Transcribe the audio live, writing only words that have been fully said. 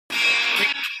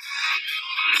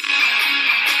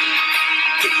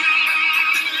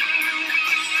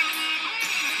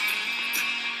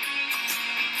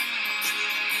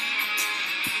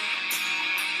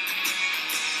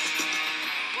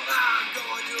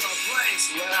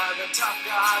place where the tough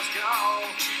guys go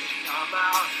come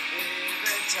out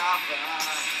even tougher.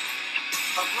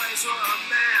 A place where a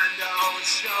man don't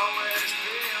show his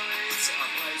feelings. A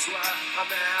place where a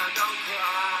man don't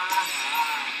cry.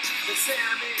 The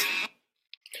Sammy.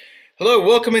 Hello,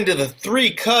 welcome into the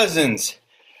Three Cousins.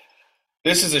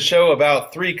 This is a show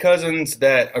about three cousins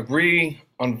that agree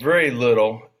on very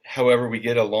little, however we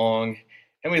get along,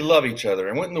 and we love each other.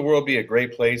 And wouldn't the world be a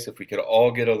great place if we could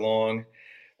all get along?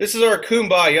 This is our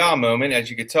kumbaya moment, as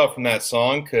you could tell from that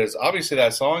song, because obviously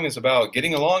that song is about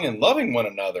getting along and loving one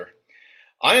another.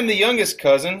 I am the youngest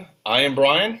cousin. I am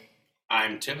Brian.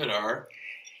 I'm Tibidar.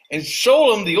 And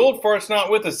Sholem, the old fart's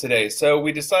not with us today, so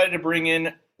we decided to bring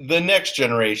in the next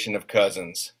generation of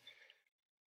cousins.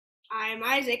 I'm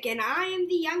Isaac, and I am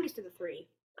the youngest of the three.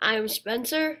 I'm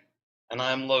Spencer. And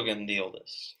I'm Logan, the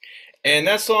oldest. And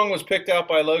that song was picked out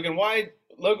by Logan.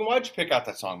 Logan, why'd you pick out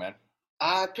that song, man?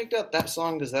 I picked out that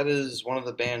song because that is one of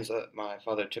the bands that my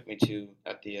father took me to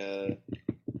at the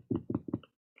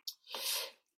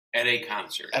At a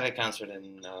concert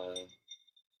in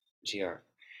GR.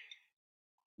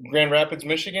 Grand Rapids,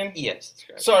 Michigan? Yes, that's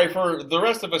correct. Sorry, for the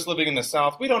rest of us living in the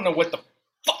South, we don't know what the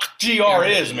fuck GR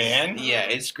is, man. Yeah,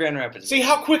 it's Grand Rapids. See,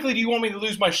 how quickly do you want me to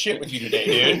lose my shit with you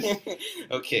today, dude?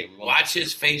 Okay. Watch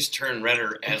his face turn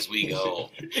redder as we go.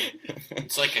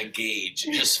 It's like a gauge.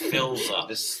 It just fills up.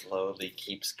 This slowly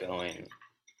keeps going.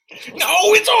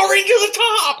 No, it's already to the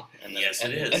top! And then, Yes,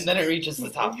 it is. And then it reaches the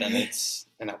top, then it's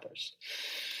an outburst.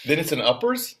 Then it's an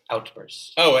uppers?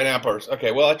 Outburst. Oh, an outburst.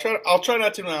 Okay, well, I'll try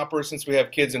not to do an outburst since we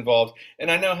have kids involved.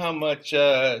 And I know how much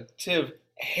Tiv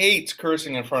hates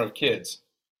cursing in front of kids.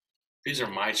 These are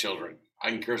my children. I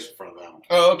can curse in front of them.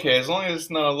 Oh, okay, as long as it's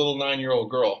not a little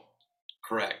 9-year-old girl.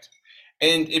 Correct.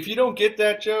 And if you don't get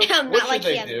that joke, Not what should like he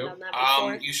they hasn't do? done that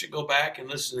before. You should go back and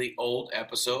listen to the old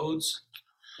episodes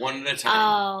one at a time.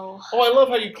 Oh. Oh, I love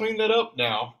how you cleaned that up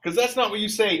now, because that's not what you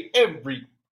say every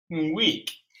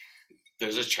week.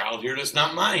 There's a child here that's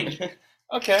not mine.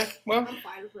 Okay, well, I'm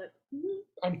fine with it.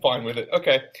 I'm fine with it.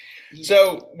 Okay,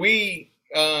 so we're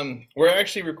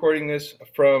actually recording this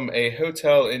from a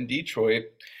hotel in Detroit.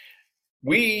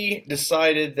 We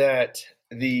decided that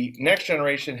the next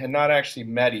generation had not actually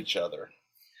met each other.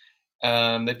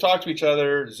 They've talked to each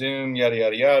other, Zoom, yada,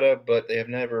 yada, yada, but they have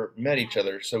never met each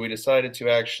other. So we decided to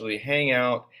actually hang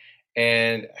out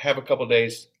and have a couple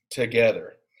days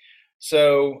together.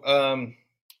 So,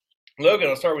 Logan,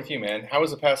 I'll start with you, man. How was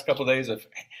the past couple days of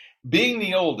being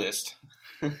the oldest?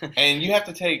 And you have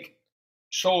to take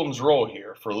Sholem's role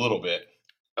here for a little bit.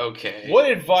 Okay. What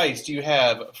advice do you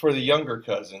have for the younger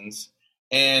cousins?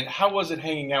 And how was it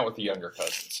hanging out with the younger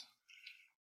cousins?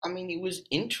 I mean, it was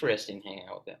interesting hanging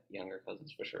out with the younger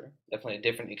cousins, for sure. Definitely a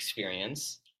different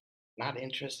experience. Not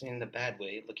interesting in the bad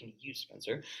way, looking at you,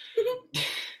 Spencer.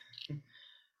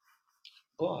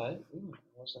 But it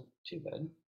wasn't too bad.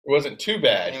 It wasn't too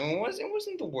bad. It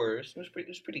wasn't the worst. It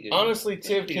was pretty good. Honestly, It was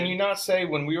Tiv, pretty can good. you not say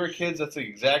when we were kids that's the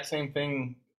exact same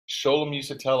thing Sholem used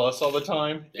to tell us all the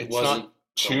time? It It's wasn't not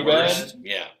the too worst. bad?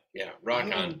 Yeah. Rock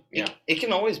on. Yeah. It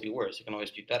can always be worse. It can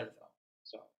always be better, though.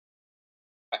 So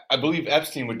I believe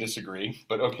Epstein would disagree,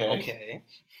 but okay. okay.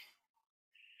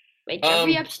 Wait,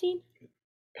 Jeffrey Um, Epstein?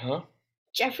 Huh?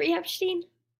 Jeffrey Epstein?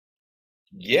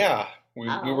 Yeah. We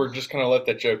Oh. were just going to let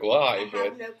that joke I lie, have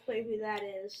but no clue who that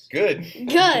is. good.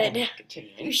 Good. You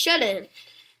Continuing. shouldn't.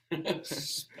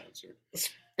 Spencer.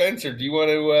 Spencer, do you want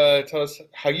to tell us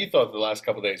how you thought the last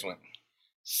couple days went?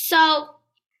 So,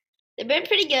 they've been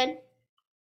pretty good.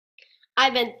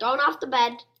 I've been thrown off the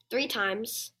bed 3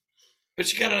 times.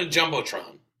 But you got on a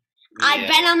Jumbotron. I've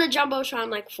been on the Jumbotron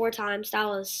like 4 times. That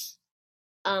was...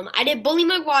 I did Bully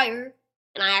Maguire,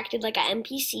 and I acted like an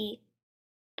NPC,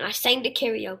 and I sang the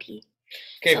karaoke.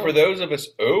 Okay, So- for those of us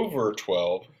over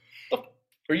 12, what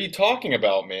the are you talking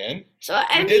about, man? So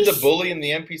You did the bully and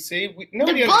the NPC? The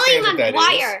Nobody Bully understands what that is.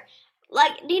 Maguire.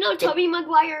 Like, do you know Tobey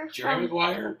Maguire? Jerry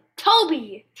Maguire?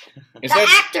 Toby, Is the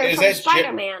that- actor is from that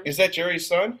Spider-Man. Is that Jerry's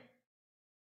son?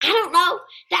 I don't know.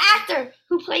 The actor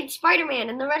who played Spider-Man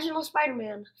in the original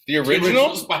Spider-Man. The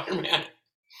original? Spider-Man.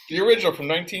 The original from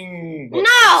 19...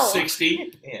 No!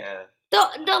 60? Yeah.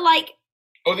 The like,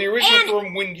 Oh, the original And-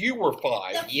 from when you were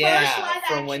 5. The Yeah, first live from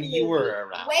action when you movie. were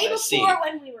around. Way I see. before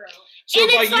when we were around. So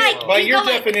and by it's your, like, by you your go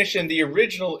like- definition, the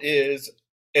original is,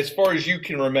 as far as you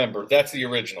can remember, that's the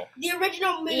original. The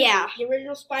original movie. Yeah. The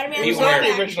original Spider-Man. It was Beware. not the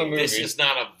live original action. movie. This is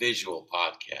not a visual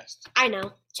podcast. I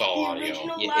know. It's all The audio.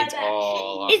 original Yeah, live it's action.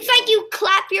 all It's like you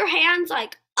clap your hands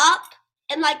like up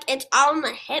and like it's on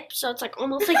the hip, so it's like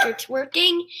almost like you're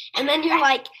twerking, and then you're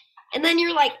like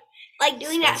like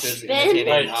doing that Spencer's spin.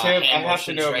 imitating. All right, Hand Tim, I have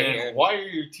to motions know, right man, here. why are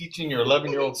you teaching your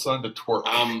 11-year-old son to twerk?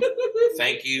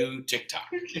 Thank you,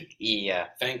 TikTok. Yeah.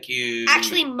 Thank you.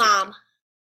 Actually, mom,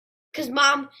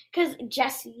 because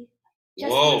Jesse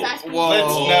Whoa. was asking. Whoa.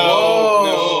 Let's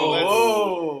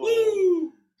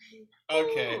Whoa.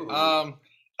 Okay. Out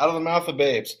of the mouth of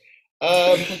babes.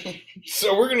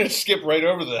 So we're gonna skip right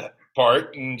over that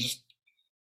part and just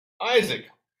Isaac,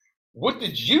 what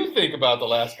did you think about the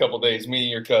last couple days meeting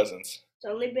your cousins? It's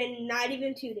only been not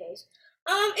even 2 days.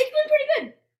 It's been pretty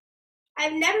good.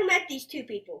 I've never met these two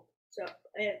people. So,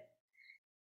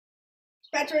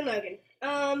 Spencer and Logan.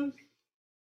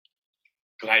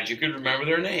 Glad you could remember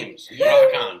their names.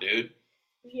 Rock on, dude.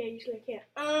 Yeah, usually I can't.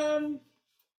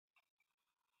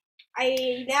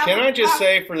 I now. Can I just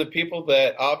say for the people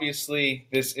that obviously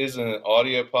this is an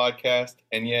audio podcast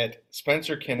and yet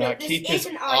Spencer cannot this keep is his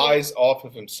an audio. eyes off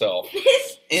of himself.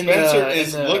 this? Spencer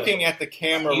is looking at the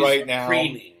camera He's right now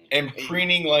preening. and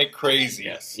preening like crazy.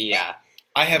 Yes. Yeah.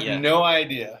 I have Yeah. no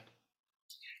idea.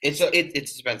 It's a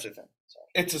Spencer thing. So,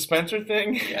 It's a Spencer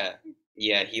thing? yeah.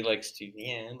 Yeah, he likes to.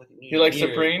 Yeah, look at me. He likes to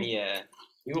here. preen? Yeah,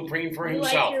 He will preen for You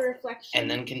like himself. your reflection?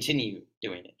 and then continue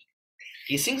doing it.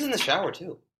 He sings in the shower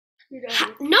too. Who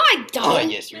doesn't? No, I don't. Oh,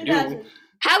 yes, you Who do. doesn't?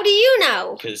 How do you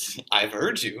know? Because I've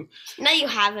heard you. No, you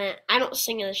haven't. I don't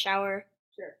sing in the shower.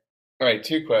 All right,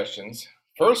 2 questions.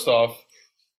 First off,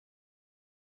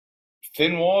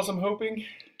 thin walls, I'm hoping?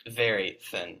 Very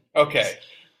thin. Okay.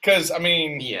 Because, I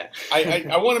mean, Yeah.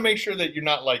 I want to make sure that you're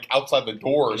not, like, outside the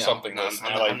door or No, something. no, that's I'm,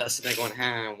 not, not, like, I'm not sitting there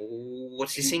going,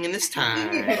 what's he singing this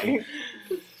time?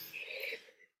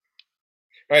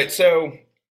 All right, so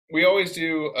we always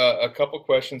do a couple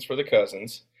questions for the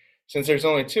cousins. Since there's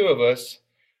only 2 of us,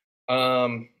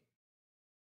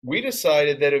 we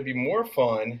decided that it would be more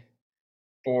fun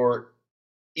for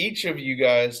each of you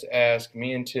guys to ask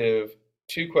me and Tiv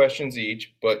 2 questions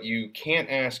each, but you can't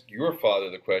ask your father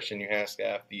the question. You have to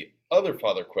ask the other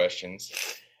father questions,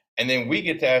 and then we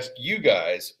get to ask you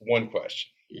guys 1 question.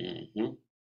 Mm-hmm.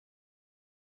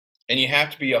 And you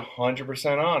have to be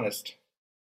 100% honest.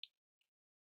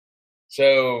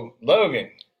 So,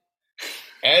 Logan,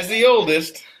 as the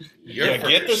oldest, You're you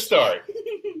get the first. start.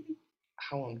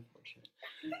 How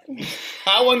unfortunate.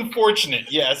 How unfortunate,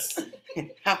 yes.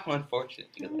 How unfortunate.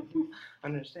 I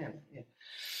understand that, yeah.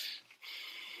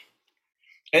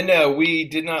 And no, we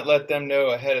did not let them know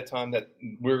ahead of time that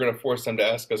we were going to force them to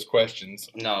ask us questions.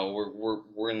 No,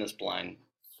 we're in this blind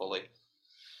fully.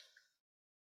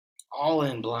 All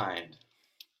in blind.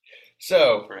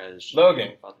 So, Perez.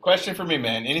 Logan, question for me,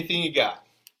 man. Anything you got?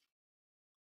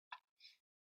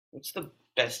 What's the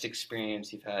best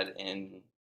experience you've had in...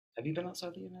 Have you been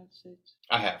outside the United States?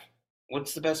 I have.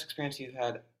 What's the best experience you've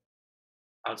had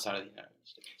outside of the United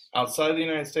States? Outside of the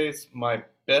United States, my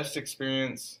best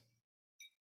experience,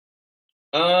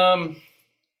 I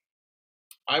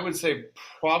would say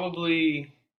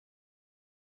probably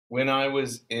when I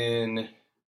was in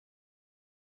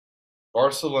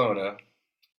Barcelona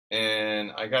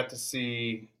and I got to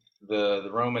see the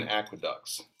Roman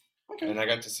aqueducts. Okay. And I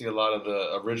got to see a lot of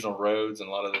the original roads and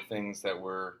a lot of the things that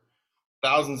were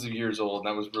thousands of years old, and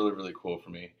that was really, really cool for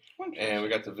me. And we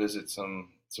got to visit some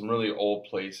really old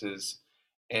places,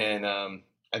 and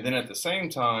then at the same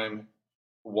time,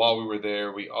 while we were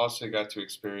there, we also got to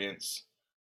experience.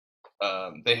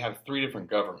 They have 3 different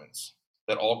governments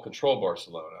that all control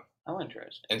Barcelona, Oh,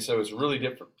 interesting. and so it's really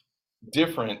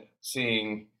different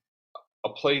seeing a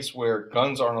place where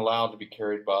guns aren't allowed to be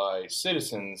carried by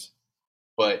citizens,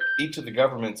 but each of the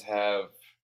governments have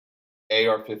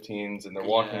AR-15s, and they're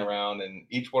walking Yeah. around, and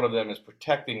each one of them is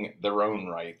protecting their own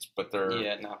rights, but they're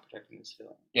Yeah, not protecting the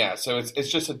civilian. yeah. So it's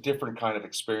just a different kind of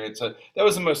experience. That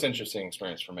was the most interesting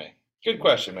experience for me. Good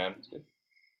question, man. Good.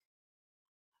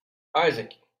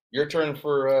 Isaac, your turn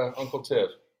for Uncle Tiv.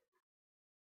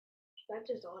 That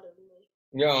just auto me.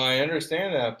 Yeah, I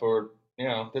understand that, but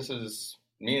this is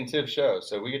me and Tiv's show,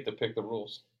 so we get to pick the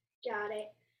rules. Got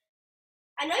it.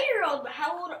 I know you're old, but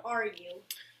how old are you?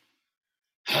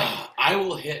 I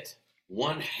will hit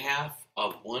 1/2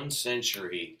 of 1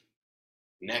 century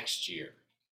next year.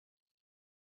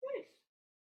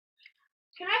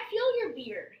 Can I feel your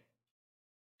beard?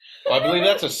 Well, I believe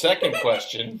that's a second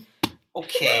question.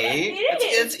 Okay, It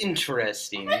that's is.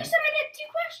 interesting. I thought you said I get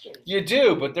 2 questions. You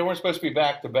do, but they weren't supposed to be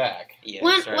back to back. Yeah,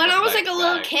 When sorry I about was back like a to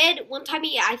little back. kid, one time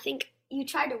I think you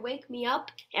tried to wake me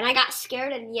up, and I got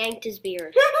scared and yanked his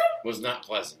beard. Was not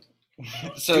pleasant.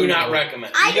 So Do not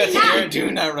recommend. I You got did not. scared.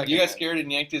 Do not recommend. You got scared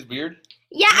and yanked his beard.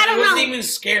 Yeah, I He don't wasn't know. even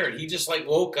scared. He just like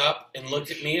woke up and looked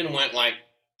at me and went like,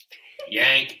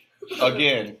 yank.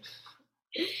 Again,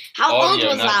 How old audio,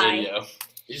 was not I? video.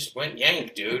 You just went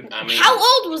yank, dude. I mean, How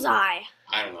old was I?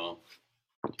 I don't know,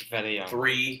 Very young.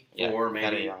 3, 4, Yeah, maybe.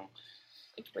 very young.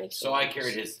 So I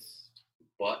carried his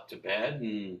butt to bed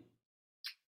and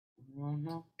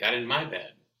Mm-hmm. got in my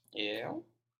bed. Yeah.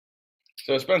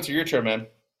 So Spencer, your turn, man.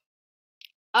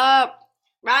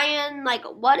 Ryan, like,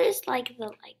 what is like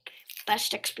the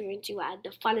best experience you had? The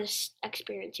funnest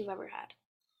experience you've ever had?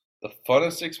 The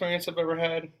funnest experience I've ever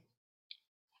had.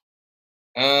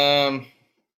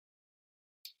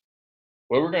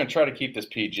 Well, we're gonna try to keep this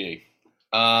PG.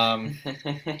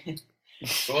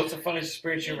 So what's the funniest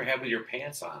experience you ever had with your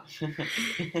pants on?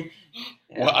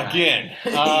 Well, again,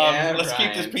 Yeah, let's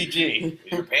keep this Ryan. PG.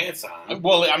 With your pants on?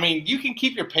 Well, I mean, you can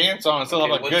keep your pants on and still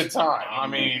Okay, have a what's- good time. I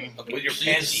mean, With your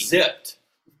pants zipped.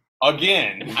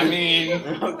 again, I mean,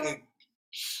 Okay.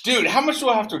 dude, how much do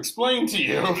I have to explain to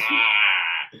you?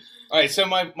 Ah. All right, so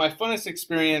my funnest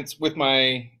experience with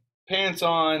my pants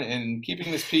on and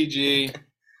keeping this PG,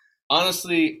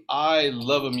 honestly, I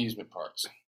love amusement parks.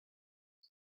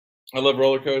 I love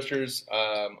roller coasters.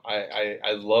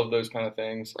 I love those kind of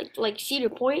things. Like Cedar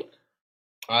Point?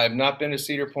 I have not been to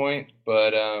Cedar Point,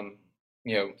 but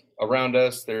you know, around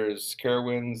us there's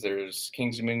Carowinds, there's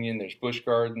Kings Dominion, there's Busch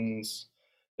Gardens,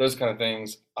 those kind of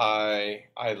things. I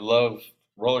love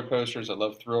roller coasters. I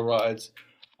love thrill rides.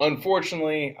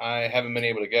 Unfortunately, I haven't been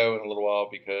able to go in a little while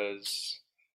because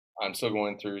I'm still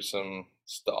going through some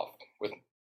stuff with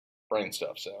brain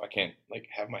stuff, so I can't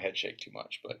have my head shake too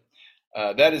much. But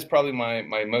that is probably my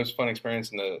most fun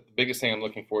experience, and the biggest thing I'm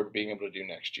looking forward to being able to do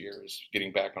next year is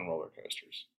getting back on roller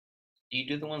coasters. Do you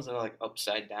do the ones that are like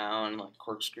upside down, like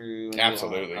corkscrew? And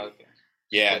Absolutely. Okay.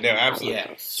 Yeah, no, absolutely.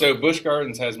 Yeah. So Busch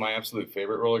Gardens has my absolute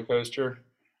favorite roller coaster,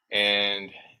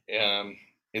 and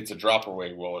it's a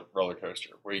drop-away roller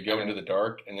coaster where you go into the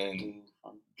dark and then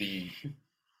the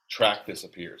track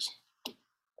disappears.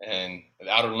 And the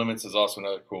Outer Limits is also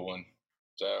another cool one.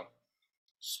 So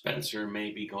Spencer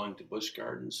may be going to Busch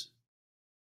Gardens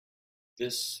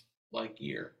this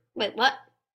year. Wait, what?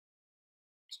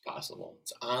 It's possible.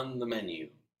 It's on the menu.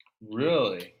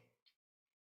 really,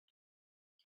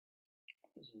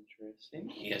 That's interesting.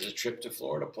 He has a trip to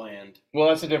Florida planned. well,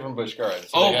 that's a different Busch Gardens. So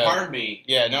Oh, they have- pardon me.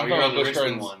 Yeah, no, Oh, I'm you're talking on about the Busch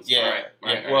Richmond Gardens. ones. Yeah, All right, yeah.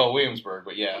 right. Well, Williamsburg,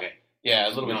 but yeah, Okay. yeah, a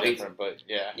little No, bit he's- different, but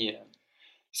yeah. Yeah.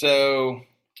 So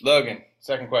Logan,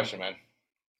 second question, man.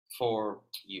 For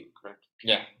you, correct?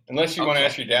 Yeah, unless you want to Okay.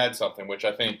 ask your dad something, which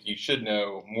I think you should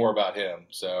know more about him.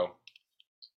 So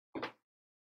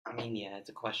I mean, yeah, it's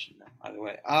a question though. Either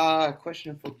way.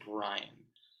 Question for Brian.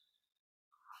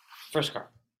 First car.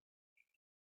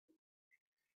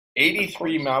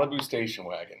 83 Malibu station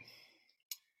wagon.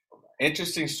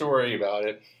 Interesting story about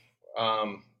it.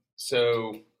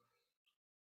 So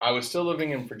I was still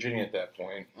living in Virginia at that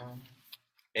point,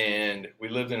 and we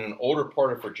lived in an older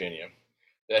part of Virginia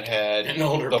that had An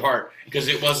older the- part, because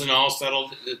it wasn't all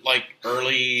settled like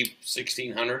early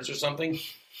 1600s or something.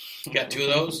 Got two of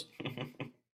those.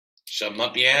 Shove them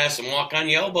up your ass and walk on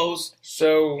your elbows.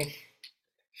 So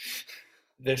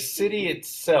the city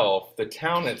itself, the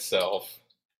town itself,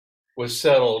 was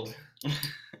settled.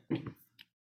 Dumbass.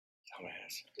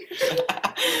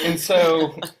 And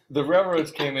so the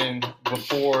railroads came in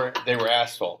before they were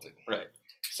asphalted. Right.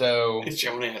 So, It's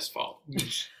your own asphalt.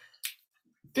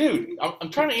 dude, I'm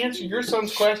trying to answer your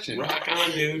son's question. Rock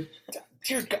on, dude.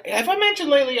 Dear God, have I mentioned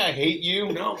lately I hate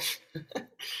you? No.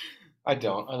 I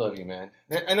don't. I love you, man.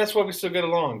 And that's why we still get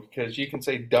along, because you can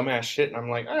say dumbass shit, and I'm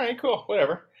like, all right, cool,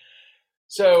 whatever.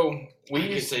 So We we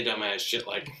could used say dumbass shit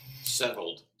like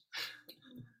settled.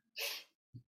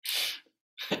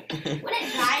 Wouldn't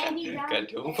Ryan be down? Got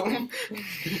two of them.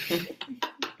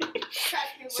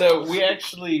 So we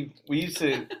used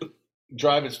to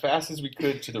drive as fast as we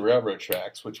could to the railroad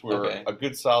tracks, which were Okay. a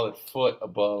good solid foot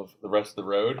above the rest of the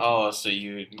road, Oh, so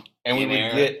you and we in would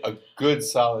air. get a good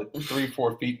solid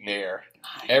 3-4 feet in air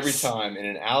every time in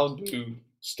an Alibu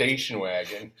station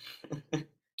wagon.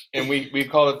 And we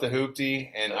called it the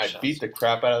Hoopty, and I beat the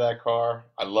crap out of that car.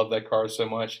 I love that car so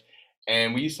much.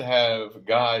 And we used to have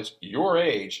guys your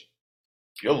age.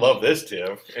 You'll love this,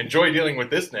 Tim. Enjoy dealing with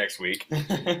this next week.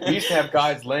 We used to have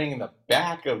guys laying in the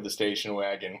back of the station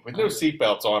wagon with no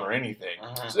seatbelts on or anything.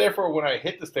 Uh-huh. So therefore, when I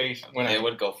hit the station, They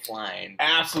would go flying.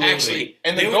 absolutely, Actually,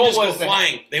 and they the would goal just was go to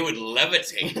flying. They would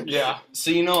levitate. yeah.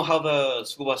 So you know how the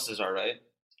school buses are, right?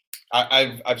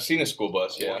 I've seen a school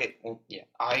bus. Yeah, Okay. Well, yeah.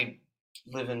 I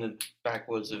live in the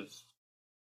backwoods of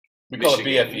we call it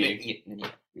Michigan. BFE. Yeah.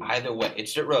 Either way,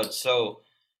 it's dirt roads. So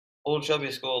Old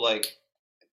Shelby School, like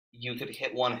you could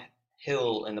hit one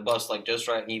hill in the bus like just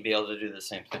right, and you'd be able to do the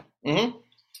same thing. Mm-hmm.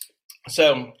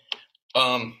 So,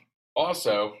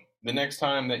 also, the next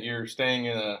time that you're staying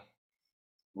in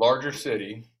larger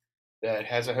city that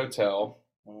has a hotel,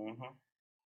 Mm-hmm.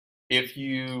 if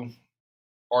you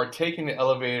are taking the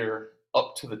elevator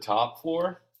up to the top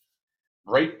floor,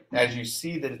 right as you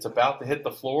see that it's about to hit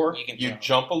the floor, You can you jump.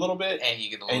 jump a little bit And you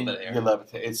get a little and bit of you air.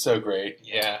 levitate. It's so great.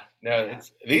 Yeah. No, Yeah.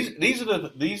 it's these are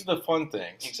the fun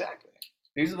things. Exactly.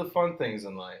 These are the fun things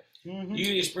in life. Mm-hmm.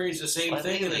 You experienced the same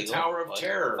Slightly thing in the illegal, Tower of but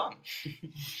Terror. fun.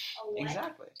 Oh, what?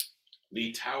 Exactly.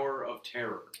 The Tower of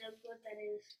Terror. That's what that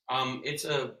is. It's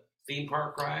a theme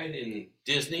park ride in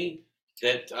Disney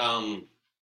that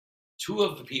two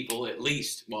of the people at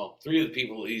least, well, three of the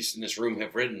people at least in this room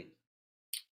have ridden.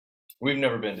 We've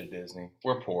never been to Disney.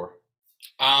 We're poor.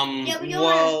 Yeah, we go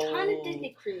on a ton of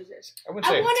Disney cruises. I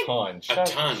wouldn't I say wanna- a ton. A Shut-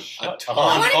 ton. shut A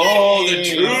ton. up. Oh, the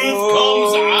truth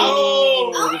comes out.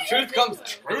 Oh, The yeah, truth comes.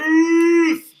 that's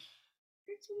Truth.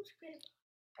 That's so much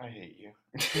I hate you.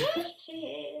 better.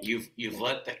 You've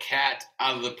let the cat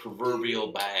out of the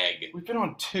proverbial bag. We've been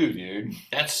on 2, dude.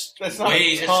 That's That's not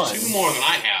a That's ton. 2 more than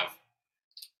I have.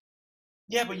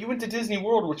 Yeah, but you went to Disney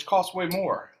World, which costs way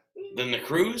more. Than the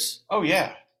cruise. Oh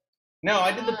yeah. No,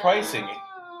 I did the pricing.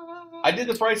 I did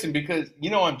the pricing because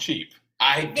I'm cheap.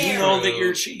 I do Very know that true.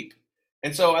 you're cheap.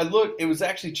 And so I looked, it was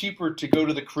actually cheaper to go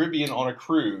to the Caribbean on a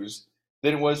cruise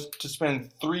than it was to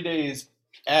spend 3 days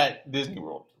at Disney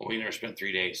World. Well, we never spent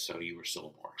 3 days, so you were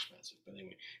still more expensive. But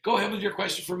anyway, go ahead with your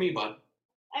question for me, bud.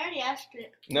 I already asked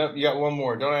it. No, you got one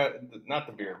more. Don't ask, not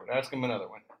the beer, but ask him another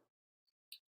one.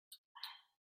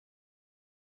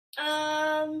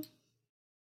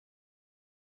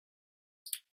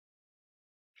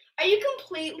 Are you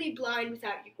completely blind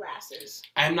without your glasses?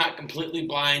 I'm not completely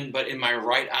blind, but in my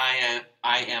right eye,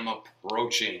 I am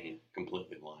approaching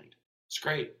completely blind. It's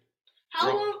great.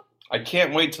 How Bro- long? I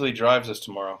can't wait till he drives us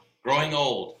tomorrow. Growing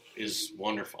old is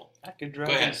wonderful. I could Go drive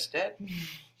ahead. instead.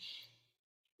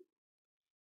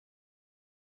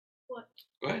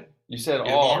 Go ahead. You said You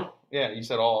have all. more? Yeah, you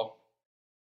said all.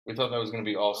 We thought that was going to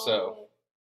be also. Oh,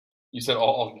 You said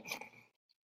all.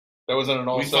 That wasn't an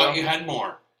also? We thought you had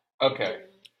more. Okay.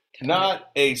 Not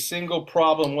a single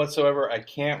problem whatsoever. I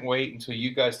can't wait until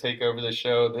you guys take over the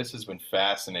show. This has been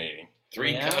fascinating.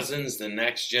 Three Yeah. cousins, the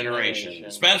next generation.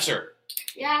 Generation. Spencer,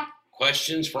 Yeah.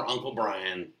 questions for Uncle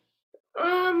Brian.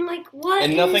 Like what?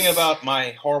 And nothing is- about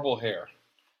my horrible hair.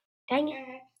 Dang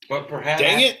it. But perhaps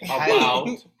Dang it. about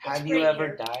Have It's you great ever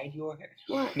hair. dyed your hair?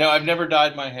 What? No, I've never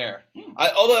dyed my hair.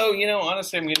 Although,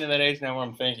 honestly, I'm getting to that age now where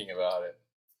I'm thinking about it.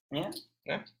 Yeah.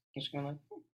 Yeah. Just gonna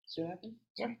see what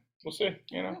happens. We'll see,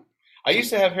 I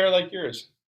used to have hair like yours.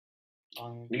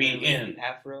 On You mean in?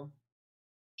 afro?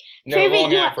 No, Favorite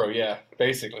long you- afro, yeah.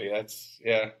 Basically, that's,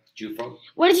 yeah. Jufro.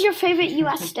 What is your favorite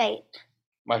U.S. state?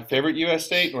 My favorite U.S.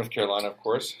 state, North Carolina, of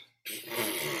course.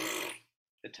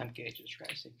 The temp gauge is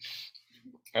rising.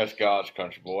 That's God's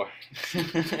country, boy.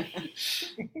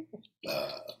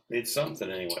 It's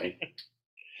something anyway.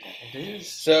 It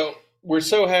is. So we're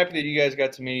so happy that you guys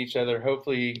got to meet each other.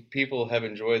 Hopefully, people have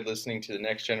enjoyed listening to the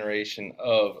next generation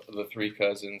of the Three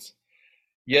Cousins.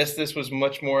 Yes, this was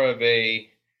much more of a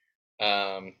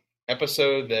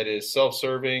episode that is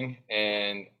self-serving,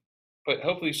 but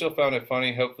hopefully you still found it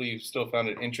funny. Hopefully you still found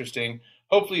it interesting.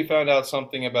 Hopefully you found out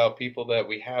something about people that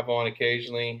we have on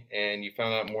occasionally, and you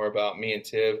found out more about me and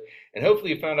Tiv, and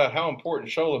hopefully you found out how important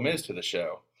Sholem is to the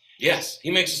show. Yes, he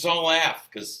makes us all laugh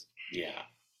because, yeah.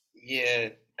 Yeah,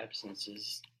 absence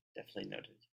is definitely noted.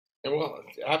 And well,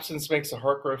 absence makes the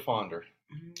heart grow fonder.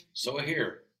 So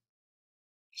here.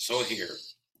 So here.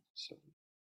 So,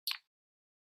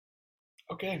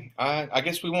 Okay, I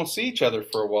guess we won't see each other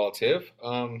for a while, Tiv.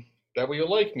 That way you'll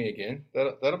like me again.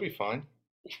 That'll be fine.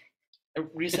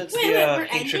 it resets Wait, the we're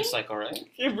hatred ending? cycle, right?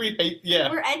 Yeah.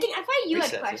 We're ending. I thought you had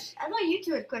Reset it. questions. I thought you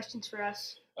two had questions for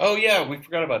us. Oh yeah, we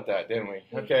forgot about that, didn't we?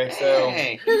 Okay, so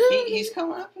Hey, he's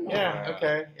coming up. In yeah, our,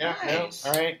 okay, yeah, Nice.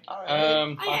 no, all right. All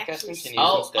right. I Podcast actually- continues. I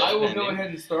will instead go of ahead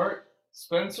and start.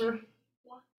 Spencer,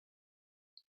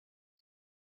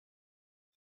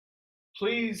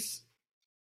 please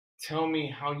tell me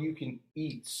how you can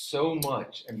eat so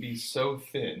much and be so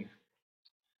thin.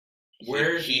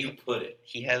 Where do he, you put it?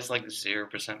 he has like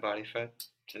 0% body fat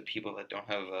to the people that don't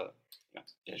have a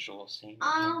visual scene.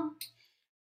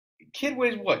 Kid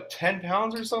weighs what, 10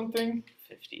 pounds or something?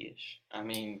 50-ish. I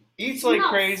mean, Eats like No,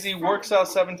 crazy, works out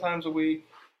 7 times a week.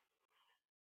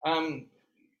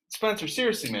 Spencer,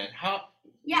 seriously, man, how?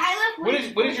 Yeah, I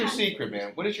left. What is your secret,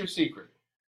 man? What is your secret?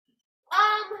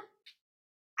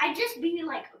 I just be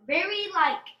very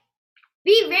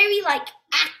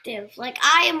active. Like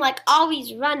I am like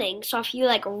always running. So if you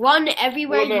like run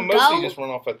everywhere Well, no, you mostly go, just run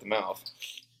off at the mouth.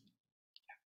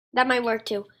 that might work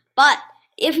too. But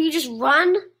if you just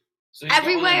run So he's got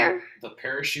one of everywhere, the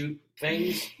parachute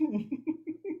things?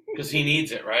 Because he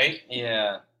needs it, right?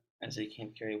 Yeah. As he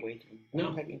can't carry weight.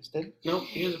 No. Instead. Nope,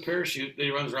 he has a parachute that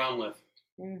he runs around with.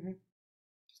 Mm-hmm.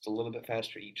 Just a little bit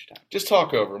faster each time. Just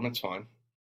talk over him. It's fine.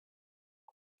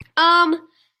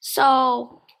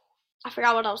 So I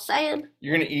forgot what I was saying.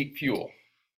 You're gonna eat fuel.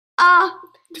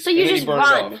 So you And then just burn it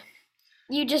run. off.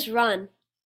 You just run.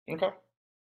 Okay.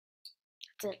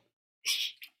 That's it.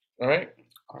 All right.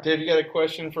 All right. Dave, you got a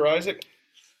question for Isaac?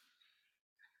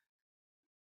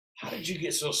 How did you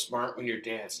get so smart when your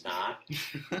dad's not?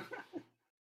 I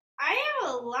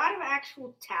have a lot of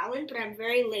actual talent, but I'm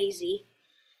very lazy.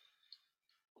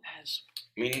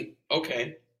 I mean,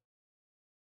 okay,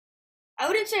 I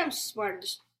wouldn't say I'm smart,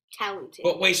 just talented.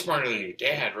 but way smarter than your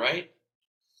dad, right?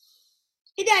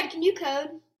 Hey, Dad, can you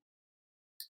code?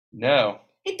 No.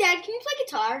 Hey, Dad, can you play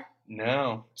guitar?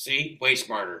 No. See, way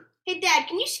smarter, Hey, Dad,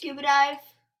 can you scuba dive?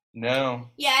 No.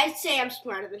 Yeah, I'd say I'm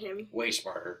smarter than him. way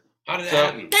smarter. How did that So-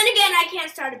 happen? Then again, I can't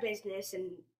start a business,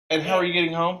 and And how are you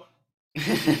getting home?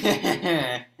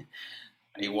 Are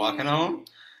you walking home?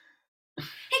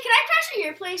 hey, can I crash at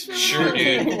your place for a Sure,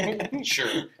 little? dude.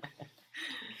 Sure.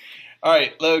 All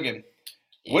right, Logan.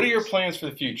 What are your Yes. plans for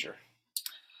the future?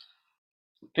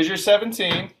 Because you're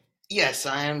 17. Yes,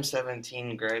 I am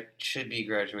 17. Should be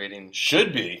graduating.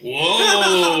 Should be.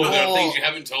 Whoa, there are things you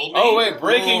haven't told me. Oh, wait.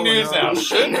 Breaking Oh, news no. now.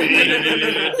 Should be.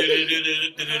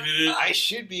 I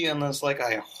should be, unless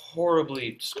I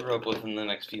horribly screw up within the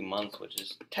next few months, which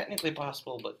is technically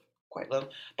possible, but quite low.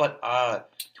 But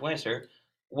to answer,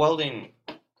 welding.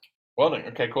 Welding.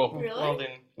 Okay, cool. Really?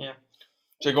 Welding, yeah.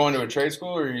 So you're going to a trade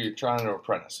school or are you trying to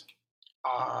apprentice?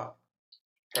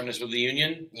 Apprentice with the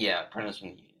union? Yeah, apprentice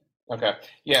with the union. Okay.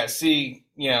 Yeah, see,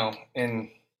 in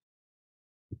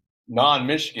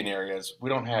non-Michigan areas, we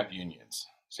don't have unions.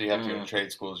 So you have to go to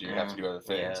trade schools, you have to do other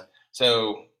things. Yeah.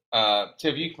 So,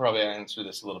 Tiv, you can probably answer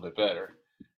this a little bit better.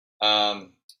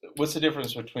 What's the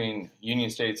difference between union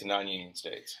states and non-union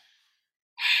states?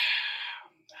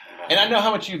 And I know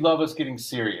how much you love us getting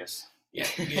serious. Yeah,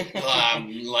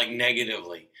 like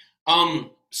negatively.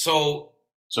 So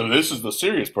this is the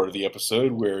serious part of the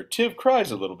episode where Tiv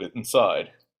cries a little bit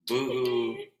inside.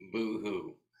 boo-hoo,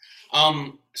 boo-hoo.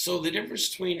 So the difference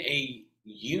between a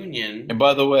union... And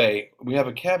by the way, we have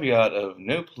a caveat of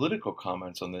no political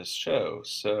comments on this show,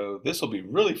 so this will be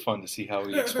really fun to see how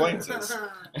he explains this.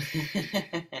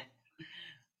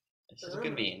 This is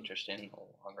going to be interesting.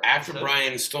 After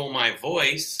Brian stole my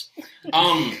voice.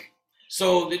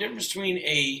 So the difference between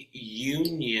a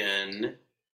union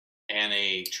and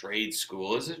a trade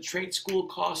school is a trade school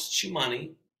costs you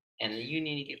money, And the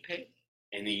union, you get paid.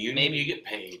 and the union Maybe. you get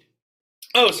paid.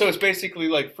 Oh, so it's basically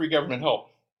like free government help.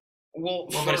 Well,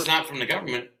 But it's not from the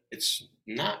government. It's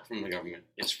not from the government.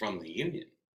 It's from the union.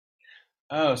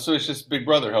 Oh, so it's just Big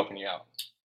Brother helping you out.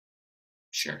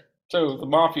 Sure. So the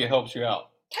mafia helps you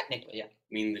out. technically, yeah.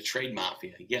 I mean, the trade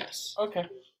mafia, yes. Okay.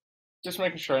 Just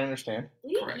making sure I understand.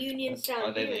 Correct. Unions sound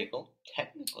Are they good. legal?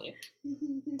 Technically.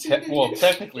 Well,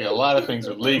 technically, a lot of things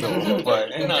are legal,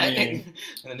 but I mean,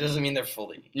 And it doesn't mean they're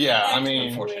fully. yeah, I mean,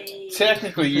 Unfortunately.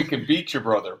 technically you can beat your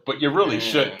brother, but you really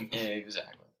shouldn't. Yeah,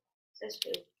 exactly. That's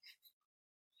true.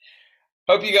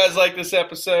 Hope you guys like this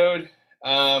episode.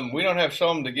 We don't have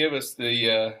Shulman to give us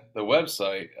the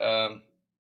website.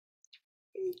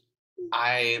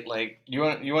 I like. You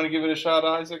want to give it a shot,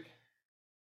 Isaac?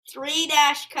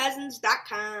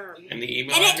 3-cousins.com. And the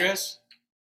email And it- address?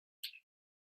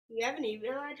 You have an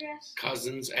email address?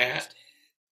 Cousins at.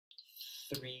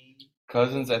 3.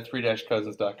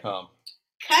 Cousins@3-cousins.com.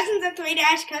 Cousins at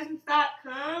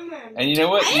 3-cousins.com. And you know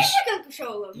what? I You, am going to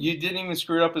show them. you didn't even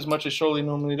screw it up as much as Sholey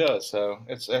normally does, so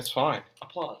that's fine.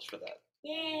 Applause for that.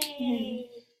 Yay.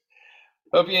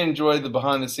 Hope you enjoyed the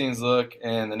behind-the-scenes look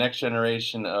and the next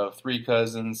generation of 3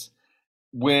 Cousins.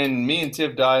 When me and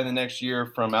Tiv die in the next year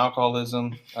from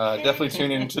alcoholism, definitely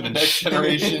tune into the next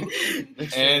generation.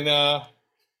 And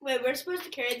Wait, we're supposed to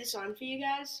carry this on for you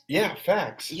guys? yeah,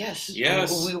 facts. Yes.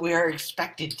 Yes. We are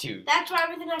expected to. That's why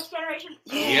we're the next generation?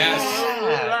 Yes.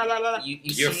 Yeah. You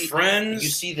Your see, friends. You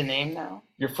see the name now?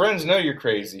 Your friends know you're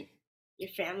crazy.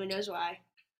 Your family knows why.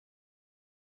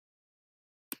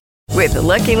 With the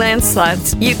Lucky Land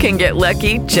Slots, you can get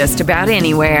lucky just about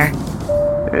anywhere.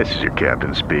 This is your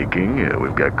captain speaking.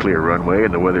 We've got clear runway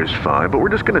and the weather's fine, but we're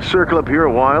just going to circle up here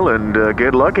a while and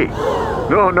get lucky.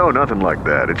 No, nothing like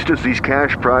that. It's just these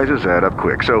cash prizes add up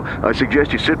quick. So I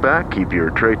suggest you sit back, keep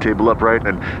your tray table upright,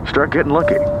 and start getting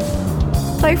lucky.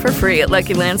 Play for free at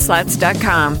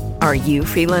LuckyLandSlots.com. Are you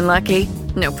feeling lucky?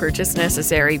 No purchase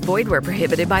necessary. Void where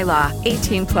prohibited by law.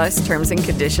 18+ terms and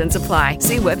conditions apply.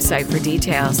 See website for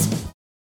details.